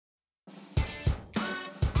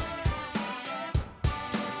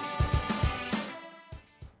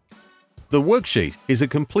The worksheet is a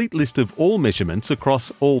complete list of all measurements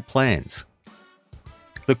across all plans.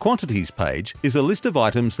 The Quantities page is a list of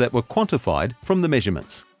items that were quantified from the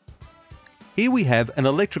measurements. Here we have an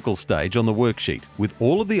electrical stage on the worksheet with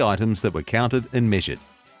all of the items that were counted and measured.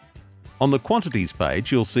 On the Quantities page,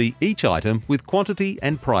 you'll see each item with quantity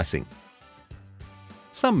and pricing.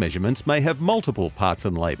 Some measurements may have multiple parts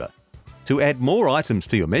and labour. To add more items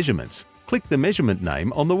to your measurements, click the measurement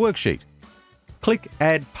name on the worksheet. Click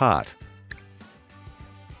Add Part.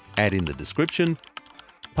 Add in the description,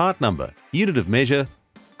 part number, unit of measure,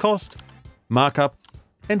 cost, markup,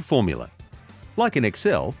 and formula. Like in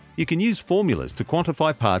Excel, you can use formulas to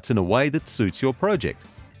quantify parts in a way that suits your project.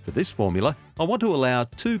 For this formula, I want to allow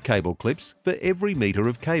 2 cable clips for every metre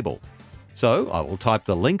of cable. So I will type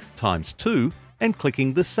the length times 2 and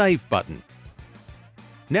clicking the Save button.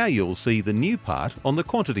 Now you'll see the new part on the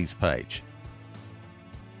Quantities page.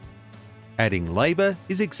 Adding labour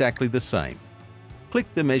is exactly the same. Click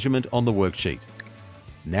the measurement on the worksheet.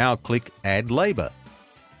 Now click Add Labour.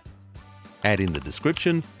 Add in the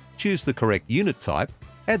description, choose the correct unit type,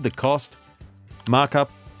 add the cost, markup,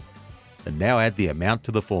 and now add the amount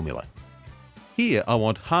to the formula. Here I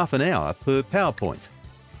want half an hour per PowerPoint,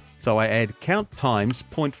 so I add count times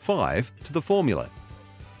 0.5 to the formula.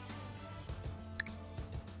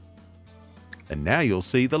 And now you'll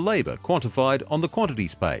see the labour quantified on the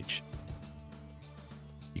Quantities page.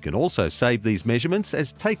 You can also save these measurements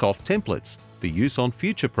as take-off templates for use on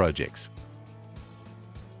future projects.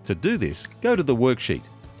 To do this, go to the worksheet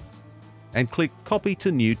and click Copy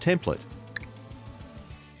to New Template.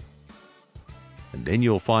 And then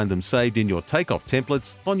you'll find them saved in your take-off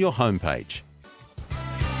templates on your home page.